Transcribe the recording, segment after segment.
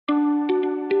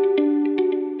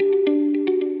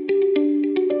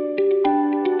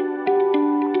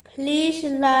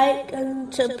like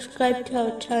and subscribe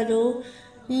to our channel.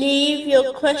 Leave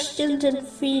your questions and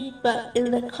feedback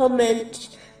in the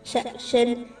comments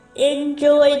section.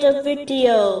 Enjoy the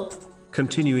video.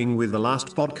 Continuing with the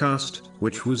last podcast,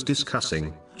 which was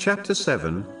discussing chapter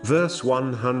 7, verse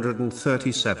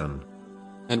 137.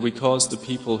 And we caused the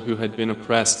people who had been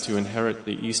oppressed to inherit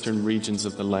the eastern regions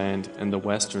of the land and the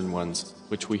western ones,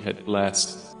 which we had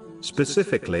blessed.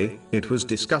 Specifically, it was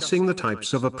discussing the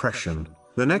types of oppression.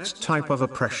 The next type of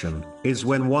oppression is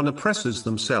when one oppresses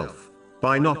themselves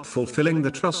by not fulfilling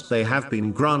the trust they have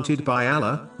been granted by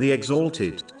Allah, the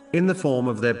Exalted, in the form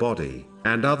of their body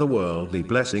and other worldly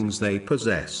blessings they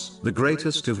possess, the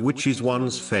greatest of which is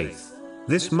one's faith.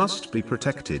 This must be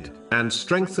protected and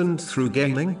strengthened through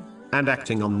gaining and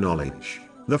acting on knowledge.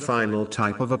 The final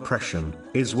type of oppression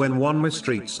is when one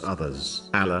mistreats others.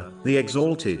 Allah, the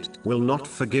Exalted, will not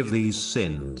forgive these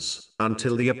sins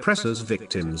until the oppressor's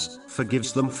victims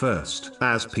forgives them first.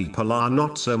 As people are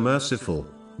not so merciful,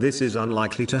 this is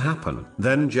unlikely to happen.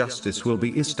 Then justice will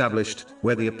be established,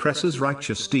 where the oppressor's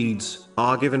righteous deeds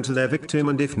are given to their victim,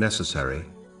 and if necessary,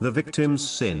 the victim's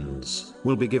sins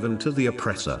will be given to the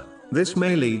oppressor. This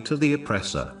may lead to the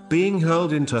oppressor being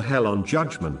hurled into hell on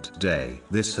Judgment Day.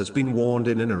 This has been warned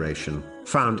in a narration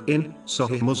found in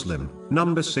Sahih Muslim,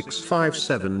 number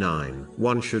 6579.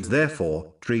 One should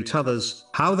therefore treat others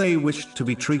how they wish to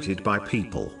be treated by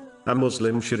people. A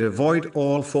Muslim should avoid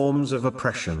all forms of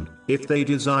oppression if they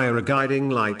desire a guiding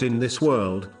light in this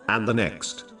world and the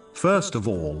next. First of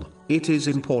all, it is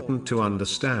important to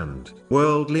understand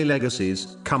worldly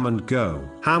legacies come and go.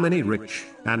 How many rich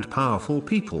and powerful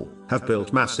people have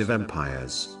built massive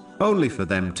empires, only for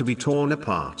them to be torn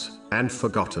apart and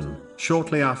forgotten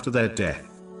shortly after their death?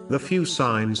 The few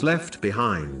signs left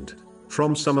behind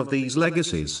from some of these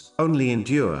legacies only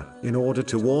endure in order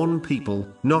to warn people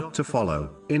not to follow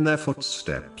in their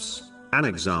footsteps. An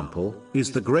example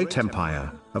is the great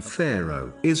empire of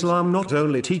Pharaoh. Islam not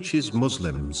only teaches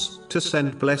Muslims to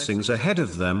send blessings ahead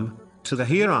of them to the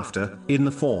hereafter in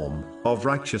the form of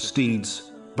righteous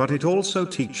deeds, but it also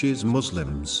teaches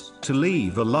Muslims to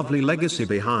leave a lovely legacy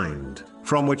behind,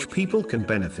 from which people can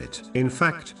benefit. In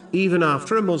fact, even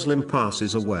after a Muslim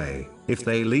passes away, if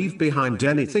they leave behind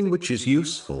anything which is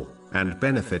useful and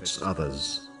benefits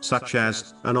others, such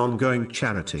as an ongoing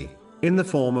charity in the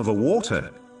form of a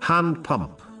water hand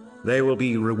pump, they will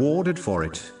be rewarded for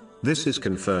it. This is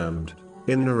confirmed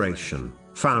in narration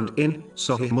found in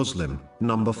Sahih Muslim,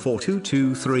 number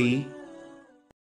 4223,